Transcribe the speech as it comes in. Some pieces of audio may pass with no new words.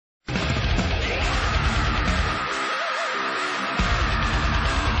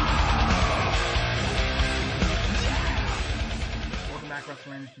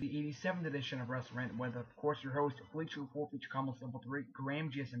the 87th edition of WrestleRant with, of course, your host, Bleacher, full feature Columnist level 3,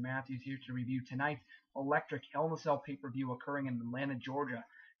 Graham GSM Matthews, here to review tonight's electric Hell in a Cell pay-per-view occurring in Atlanta, Georgia.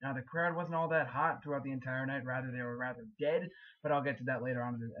 Now, the crowd wasn't all that hot throughout the entire night. Rather, they were rather dead, but I'll get to that later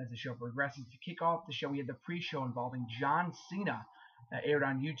on as the show progresses. To kick off the show, we had the pre-show involving John Cena that aired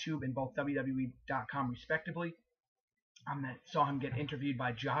on YouTube and both WWE.com, respectively. Saw him get interviewed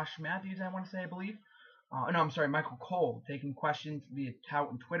by Josh Matthews, I want to say, I believe. Michael Cole, taking questions via tout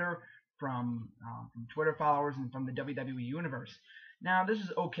and Twitter from Twitter followers and from the WWE Universe. Now, this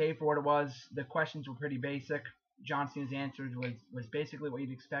is okay for what it was. The questions were pretty basic. John Cena's answers was basically what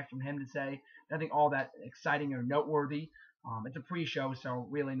you'd expect from him to say. Nothing all that exciting or noteworthy. It's a pre-show, so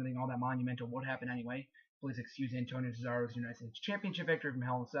really nothing all that monumental would happen anyway. Please excuse Antonio Cesaro's United States Championship victory from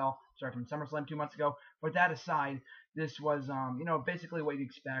Hell in a Cell. Sorry, from SummerSlam 2 months ago. But that aside, this was, basically what you'd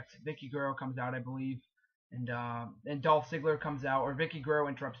expect. Vicky Guerrero comes out, I believe. And Dolph Ziggler comes out, or Vicky Guerrero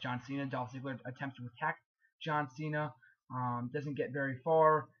interrupts John Cena. Dolph Ziggler attempts to attack John Cena. Doesn't get very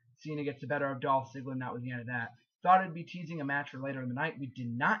far. Cena gets the better of Dolph Ziggler, and that was the end of that. Thought it'd be teasing a match for later in the night. We did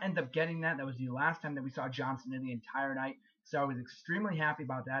not end up getting that. That was the last time that we saw John Cena the entire night. So I was extremely happy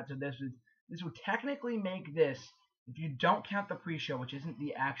about that. So this would technically make this, if you don't count the pre-show, which isn't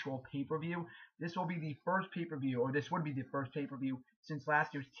the actual pay-per-view, this will be the first pay-per-view, or this would be the first pay-per-view since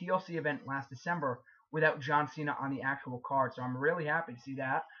last year's TLC event last December, without John Cena on the actual card. So I'm really happy to see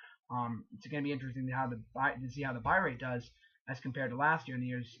that. It's going to be interesting to see how the buy rate does as compared to last year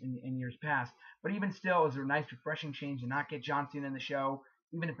in years past. But even still, it was a nice, refreshing change to not get John Cena in the show.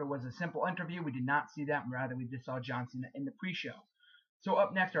 Even if it was a simple interview, we did not see that. Rather, we just saw John Cena in the pre-show. So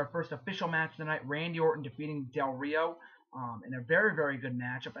up next, our first official match tonight, Randy Orton defeating Del Rio in a very, very good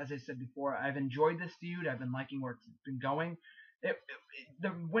matchup. As I said before, I've enjoyed this feud. I've been liking where it's been going.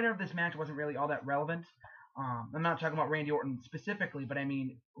 The winner of this match wasn't really all that relevant. I'm not talking about Randy Orton specifically, but I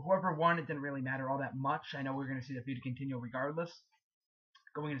mean, whoever won, it didn't really matter all that much. I know we're going to see the feud continue regardless,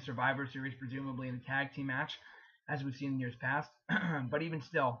 going into Survivor Series, presumably in a tag team match, as we've seen in years past. But even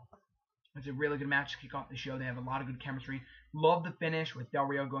still, it's a really good match to kick off the show. They have a lot of good chemistry. Love the finish with Del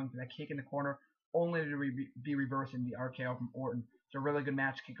Rio going for that kick in the corner, only to be reversed in the RKO from Orton. It's a really good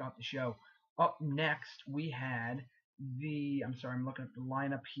match to kick off the show. Up next, we had I'm looking at the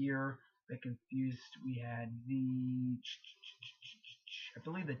lineup here. A bit confused. We had I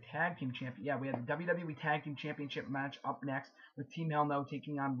believe the Tag Team Champion. Yeah, we had the WWE Tag Team Championship match up next with Team Hell No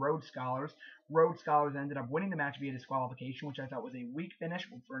taking on Road Scholars. Road Scholars ended up winning the match via disqualification, which I thought was a weak finish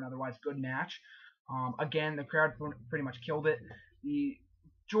for an otherwise good match. Again, the crowd pretty much killed it. The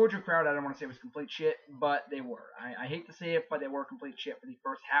Georgia crowd, I don't want to say was complete shit, but they were. I hate to say it, but they were complete shit for the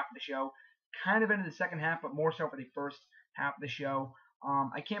first half of the show. Kind of into the second half, but more so for the first half of the show.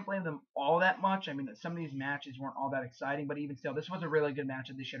 I can't blame them all that much. I mean, some of these matches weren't all that exciting, but even still, this was a really good match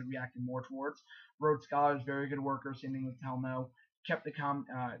that they should have reacted more towards. Road Scholars, very good workers, same thing with Hell No. Kept the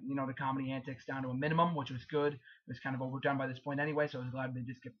comedy antics down to a minimum, which was good. It was kind of overdone by this point anyway, so I was glad they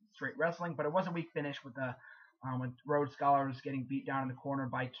just kept straight wrestling. But it was a weak finish with Road Scholars getting beat down in the corner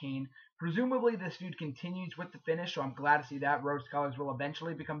by Kane. Presumably, this feud continues with the finish, so I'm glad to see that. Road Scholars will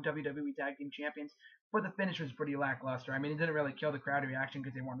eventually become WWE Tag Team Champions, but the finish was pretty lackluster. I mean, it didn't really kill the crowd reaction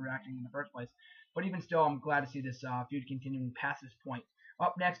because they weren't reacting in the first place. But even still, I'm glad to see this feud continuing past this point.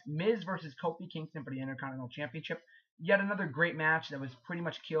 Up next, Miz versus Kofi Kingston for the Intercontinental Championship. Yet another great match that was pretty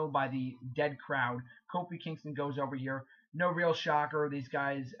much killed by the dead crowd. Kofi Kingston goes over here. No real shocker. These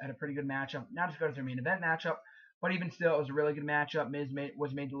guys had a pretty good matchup. Not as good as their main event matchup, but even still, it was a really good matchup. Miz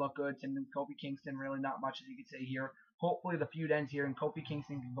was made to look good. And Kofi Kingston, really not much as you could say here. Hopefully the feud ends here and Kofi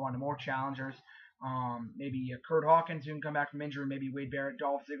Kingston can go on to more challengers. Maybe Kurt Hawkins who can come back from injury. Maybe Wade Barrett,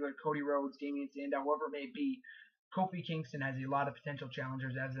 Dolph Ziggler, Cody Rhodes, Damian Sandow, whoever it may be. Kofi Kingston has a lot of potential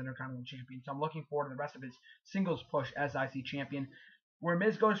challengers as Intercontinental Champion. So I'm looking forward to the rest of his singles push as IC Champion. Where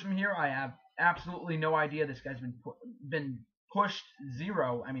Miz goes from here, I have absolutely no idea. This guy's been pushed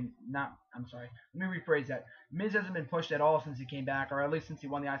zero. Let me rephrase that. Miz hasn't been pushed at all since he came back, or at least since he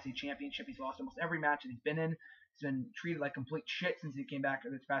won the IC Championship. He's lost almost every match that he's been in. He's been treated like complete shit since he came back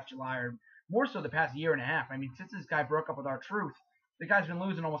this past July, or more so the past year and a half. I mean, since this guy broke up with R-Truth, the guy's been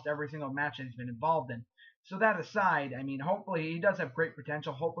losing almost every single match that he's been involved in. So that aside, I mean, hopefully he does have great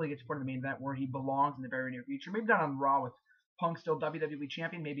potential. Hopefully he gets put in the main event where he belongs in the very near future. Maybe not on Raw with Punk still WWE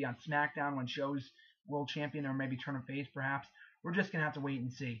Champion. Maybe on SmackDown when Show's World Champion, or maybe turn him face perhaps. We're just going to have to wait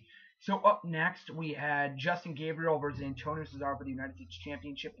and see. So up next, we had Justin Gabriel versus Antonio Cesaro for the United States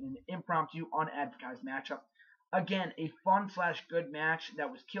Championship in an impromptu, unadvertised matchup. Again, a fun/good match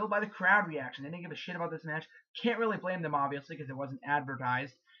that was killed by the crowd reaction. They didn't give a shit about this match. Can't really blame them, obviously, because it wasn't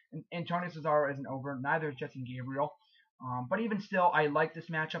advertised. And Antonio Cesaro isn't over. Neither is Justin Gabriel. But even still, I like this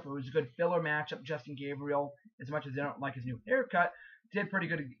matchup. It was a good filler matchup. Justin Gabriel, as much as I don't like his new haircut, did pretty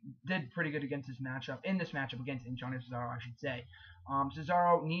good against this matchup. In this matchup against Antonio Cesaro, I should say.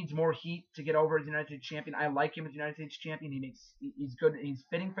 Cesaro needs more heat to get over as United States champion. I like him as United States champion. He's good. He's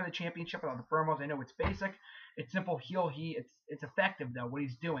fitting for the championship without the promos. I know it's basic. It's simple heel heat. It's effective though what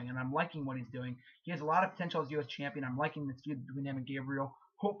he's doing, and I'm liking what he's doing. He has a lot of potential as U.S. champion. I'm liking this feud between him and Gabriel.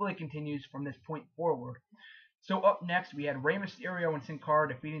 Hopefully it continues from this point forward. So up next, we had Rey Mysterio and Sin Cara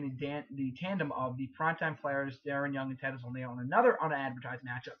defeating the tandem of the primetime players Darren Young and Titus O'Neil in another unadvertised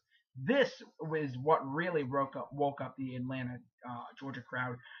matchup. This was what really woke up the Atlanta, Georgia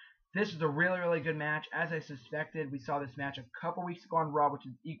crowd. This was a really, really good match. As I suspected, we saw this match a couple weeks ago on Raw, which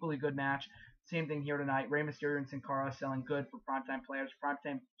is an equally good match. Same thing here tonight. Rey Mysterio and Sin Cara selling good for primetime players.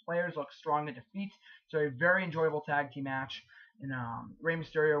 Primetime players look strong in defeat, so a very enjoyable tag team match. And Rey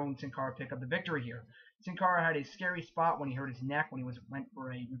Mysterio and Sin Cara pick up the victory here. Sin Cara had a scary spot when he hurt his neck when he went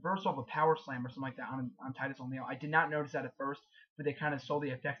for a reversal of a power slam or something like that on Titus O'Neil. I did not notice that at first, but they kind of saw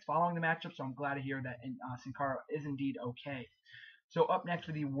the effects following the matchup, so I'm glad to hear that Sin Cara is indeed okay. So up next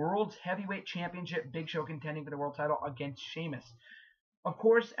for the World's Heavyweight Championship, Big Show contending for the world title against Sheamus. Of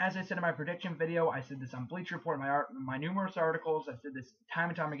course, as I said in my prediction video, I said this on Bleacher Report, my numerous articles. I've said this time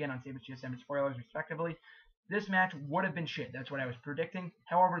and time again on SAVE US GSM and spoilers respectively. This match would have been shit. That's what I was predicting.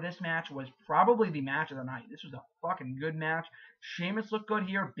 However, this match was probably the match of the night. This was a fucking good match. Sheamus looked good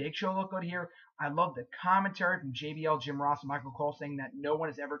here. Big Show looked good here. I love the commentary from JBL, Jim Ross, and Michael Cole saying that no one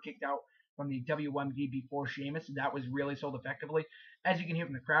has ever kicked out from the WMD before Sheamus. That was really sold effectively. As you can hear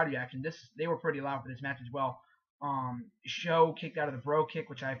from the crowd reaction, they were pretty loud for this match as well. Show kicked out of the bro kick,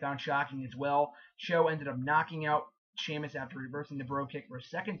 which I found shocking as well. Show ended up knocking out Sheamus after reversing the bro kick for a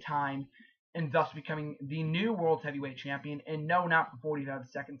second time, and thus becoming the new World Heavyweight Champion. And no, not for 45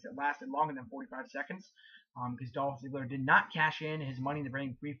 seconds. It lasted longer than 45 seconds because Dolph Ziggler did not cash in his Money in the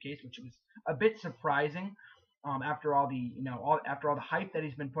Bank briefcase, which was a bit surprising after all the hype that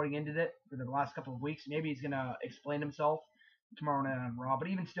he's been putting into it for the last couple of weeks. Maybe he's gonna explain himself tomorrow night on Raw, but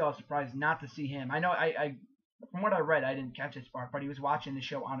even still, I was surprised not to see him. I know I from what I read, I didn't catch this part, but he was watching the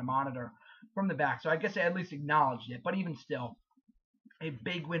show on a monitor from the back, so I guess I at least acknowledged it. But even still, a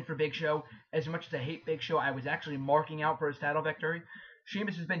big win for Big Show. As much as I hate Big Show, I was actually marking out for his title victory.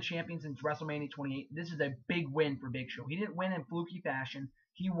 Sheamus has been champion since WrestleMania 28. This is a big win for Big Show. He didn't win in fluky fashion.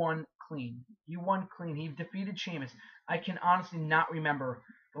 He won clean. He won clean. He defeated Sheamus. I can honestly not remember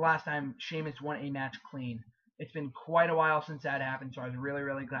the last time Sheamus won a match clean. It's been quite a while since that happened, so I was really,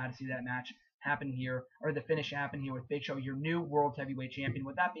 really glad to see that match happen here, or the finish happen here with Big Show, your new World Heavyweight Champion.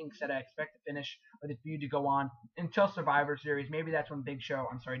 With that being said, I expect the finish or the feud to go on until Survivor Series. Maybe that's when Dolph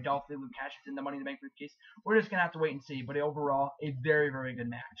Ziggler cashes in the Money in the Bank briefcase. We're just gonna have to wait and see. But overall, a very, very good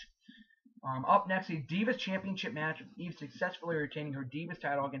match. Up next, a Divas Championship match with Eve successfully retaining her Divas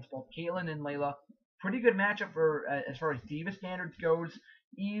title against both Caitlyn and Layla. Pretty good matchup for as far as Divas standards goes.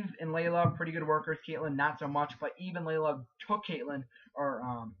 Eve and Layla, pretty good workers. Caitlyn, not so much. But Eve and Layla took Caitlyn, or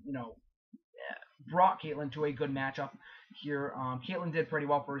brought Caitlyn to a good matchup here. Caitlyn did pretty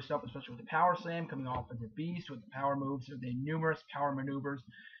well for herself, especially with the power slam, coming off as a beast with the power moves, with the numerous power maneuvers.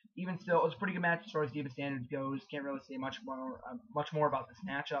 Even still, it was a pretty good match as far as Diva standards goes. Can't really say much more about this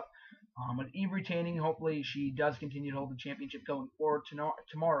matchup. With Eve retaining, hopefully she does continue to hold the championship going forward.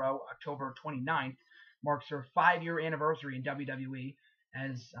 Tomorrow, October 29th, marks her 5-year anniversary in WWE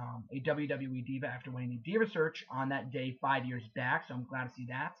as a WWE Diva after winning the Diva Search on that day 5 years back. So I'm glad to see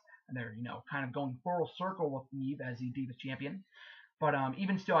that. And they're, kind of going full circle with Eve as the Divas champion. But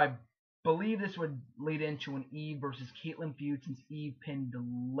even still, I believe this would lead into an Eve versus Caitlyn feud since Eve pinned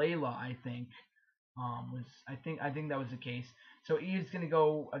Layla, I think. I think that was the case. So Eve's going to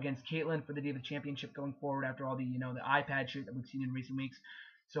go against Caitlyn for the Divas championship going forward after all the, the iPad shit that we've seen in recent weeks.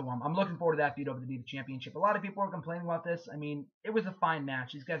 So I'm looking forward to that feud over the Divas championship. A lot of people are complaining about this. I mean, it was a fine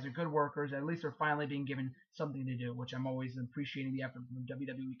match. These guys are good workers. At least they're finally being given something to do, which I'm always appreciating the effort from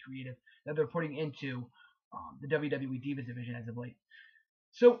WWE Creative that they're putting into the WWE Divas division as of late.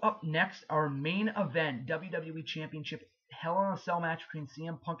 So up next, our main event, WWE Championship Hell in a Cell match between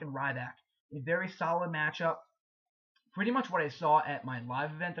CM Punk and Ryback. A very solid matchup. Pretty much what I saw at my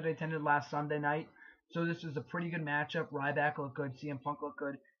live event that I attended last Sunday night. So this was a pretty good matchup. Ryback looked good. CM Punk looked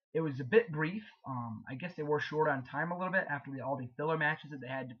good. It was a bit brief. I guess they were short on time a little bit after all the filler matches that they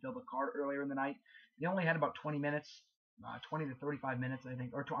had to fill the card earlier in the night. They only had about 20 minutes, 20 to 35 minutes, I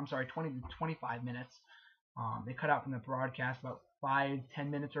think. Or I'm sorry, 20 to 25 minutes. They cut out from the broadcast about 5-10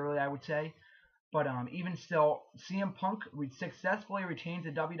 minutes early, I would say. But even still, CM Punk successfully retains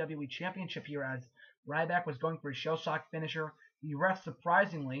the WWE Championship here as Ryback was going for a shell shock finisher. The ref,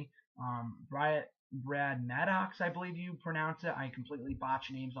 surprisingly, Brad Maddox, I believe you pronounce it. I completely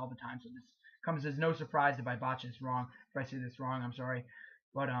botch names all the time, so this comes as no surprise if I botch this wrong. If I say this wrong, I'm sorry.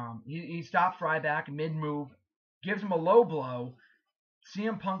 But he stops Ryback mid-move, gives him a low blow.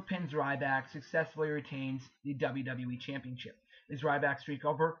 CM Punk pins Ryback, successfully retains the WWE Championship. Is Ryback's streak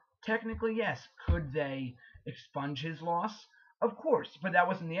over? Technically, yes. Could they expunge his loss? Of course, but that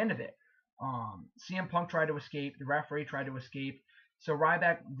wasn't the end of it. CM Punk tried to escape. The referee tried to escape. So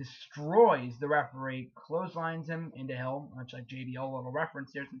Ryback destroys the referee, clotheslines him into hell, much like JBL, a little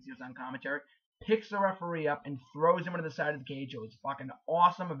reference there since he was on commentary. Picks the referee up and throws him into the side of the cage. It was fucking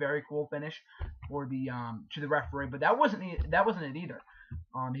awesome, a very cool finish for the to the referee. But that wasn't it either.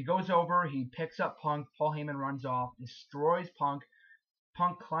 He goes over, he picks up Punk. Paul Heyman runs off, destroys Punk.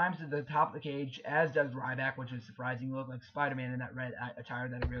 Punk climbs to the top of the cage, as does Ryback, which was surprising. He looked like Spider-Man in that red attire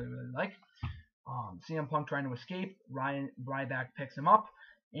that I really, really like. CM Punk trying to escape. Ryback picks him up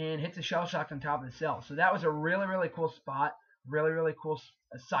and hits a shell shock on top of the cell. So that was a really, really cool spot. Really, really cool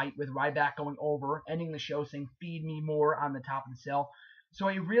sight with Ryback going over, ending the show saying, "Feed me more" on the top of the cell. So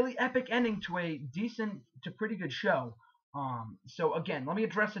a really epic ending to a decent to pretty good show. So again, let me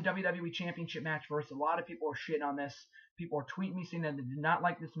address the WWE Championship match first. A lot of people are shitting on this. People are tweeting me saying that they did not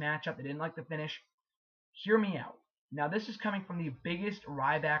like this matchup. They didn't like the finish. Hear me out. Now, this is coming from the biggest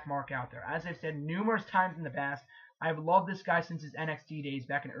Ryback mark out there. As I've said numerous times in the past, I've loved this guy since his NXT days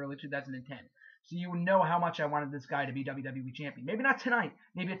back in early 2010. So you know how much I wanted this guy to be WWE Champion. Maybe not tonight.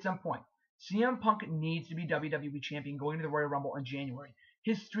 Maybe at some point. CM Punk needs to be WWE Champion going to the Royal Rumble in January.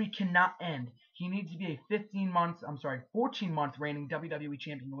 His streak cannot end. He needs to be a 14-month reigning WWE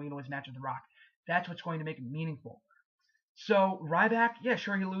Champion going into his match with The Rock. That's what's going to make it meaningful. So Ryback, yeah,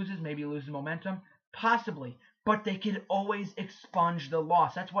 sure he loses. Maybe he loses momentum. Possibly. But they can always expunge the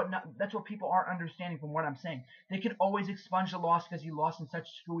loss. That's what people aren't understanding from what I'm saying. They can always expunge the loss because he lost in such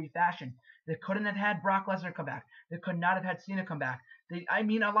screwy fashion. They couldn't have had Brock Lesnar come back. They could not have had Cena come back.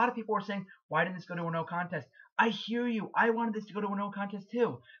 A lot of people were saying, why didn't this go to a no contest? I hear you. I wanted this to go to a no contest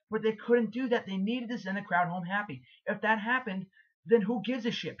too. But they couldn't do that. They needed to send the crowd home happy. If that happened, then who gives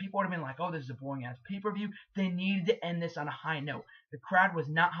a shit? People would have been like, oh, this is a boring-ass pay-per-view. They needed to end this on a high note. The crowd was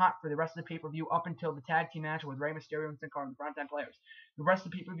not hot for the rest of the pay-per-view up until the tag team match with Rey Mysterio and Sin Cara and the Primetime Players. The rest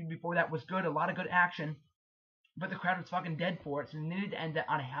of the pay-per-view before that was good, a lot of good action, but the crowd was fucking dead for it, so they needed to end it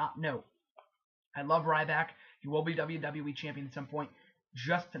on a hot note. I love Ryback. He will be WWE Champion at some point,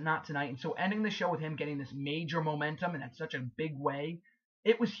 just not tonight. And so ending the show with him getting this major momentum in such a big way,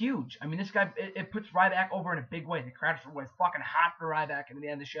 it was huge. I mean, this guy, it puts Ryback over in a big way. The crowd was fucking hot for Ryback at the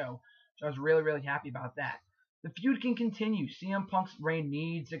end of the show. So I was really, really happy about that. The feud can continue. CM Punk's reign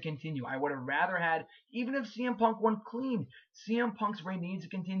needs to continue. I would have rather had, even if CM Punk won clean, CM Punk's reign needs to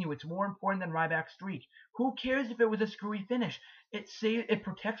continue. It's more important than Ryback's streak. Who cares if it was a screwy finish? It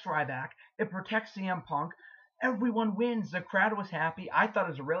protects Ryback. It protects CM Punk. Everyone wins. The crowd was happy. I thought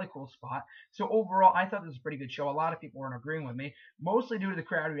it was a really cool spot. So overall, I thought this was a pretty good show. A lot of people weren't agreeing with me, mostly due to the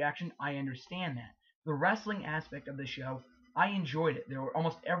crowd reaction. I understand that. The wrestling aspect of the show, I enjoyed it. There were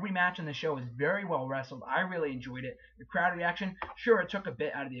almost every match in the show was very well wrestled. I really enjoyed it. The crowd reaction, sure, it took a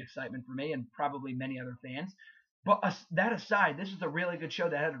bit out of the excitement for me and probably many other fans. But that aside, this is a really good show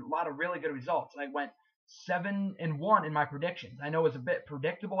that had a lot of really good results. I went 7-1 in my predictions. I know it was a bit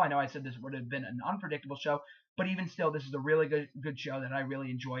predictable. I know I said this would have been an unpredictable show, but even still, this is a really good show that I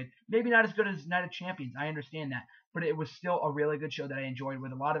really enjoyed. Maybe not as good as Night of Champions. I understand that. But it was still a really good show that I enjoyed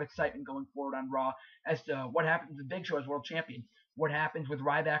with a lot of excitement going forward on Raw as to what happens with Big Show as world champion. What happens with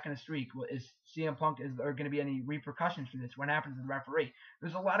Ryback and a streak? Is CM Punk, is there going to be any repercussions for this? What happens with the referee?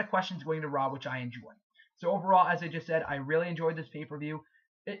 There's a lot of questions going to Raw, which I enjoy. So overall, as I just said, I really enjoyed this pay-per-view.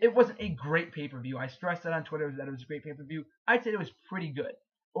 It wasn't a great pay-per-view. I stressed that on Twitter that it was a great pay-per-view. I'd say it was pretty good.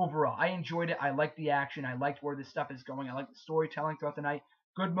 Overall, I enjoyed it. I liked the action. I liked where this stuff is going. I liked the storytelling throughout the night.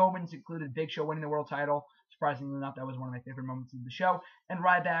 Good moments included Big Show winning the world title. Surprisingly enough, that was one of my favorite moments of the show. And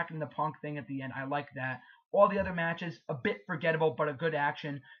Ryback and the Punk thing at the end, I liked that. All the other matches, a bit forgettable, but a good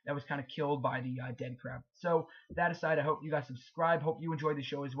action that was kind of killed by the dead crowd. So, that aside, I hope you guys subscribe. Hope you enjoyed the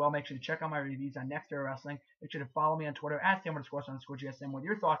show as well. Make sure to check out my reviews on Next Era Wrestling. Make sure to follow me on Twitter at Sam_GSM with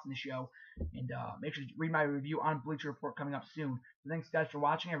your thoughts on the show. And make sure to read my review on Bleacher Report coming up soon. So thanks, guys, for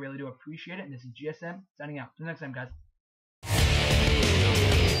watching. I really do appreciate it. And this is GSM signing out. Until next time, guys.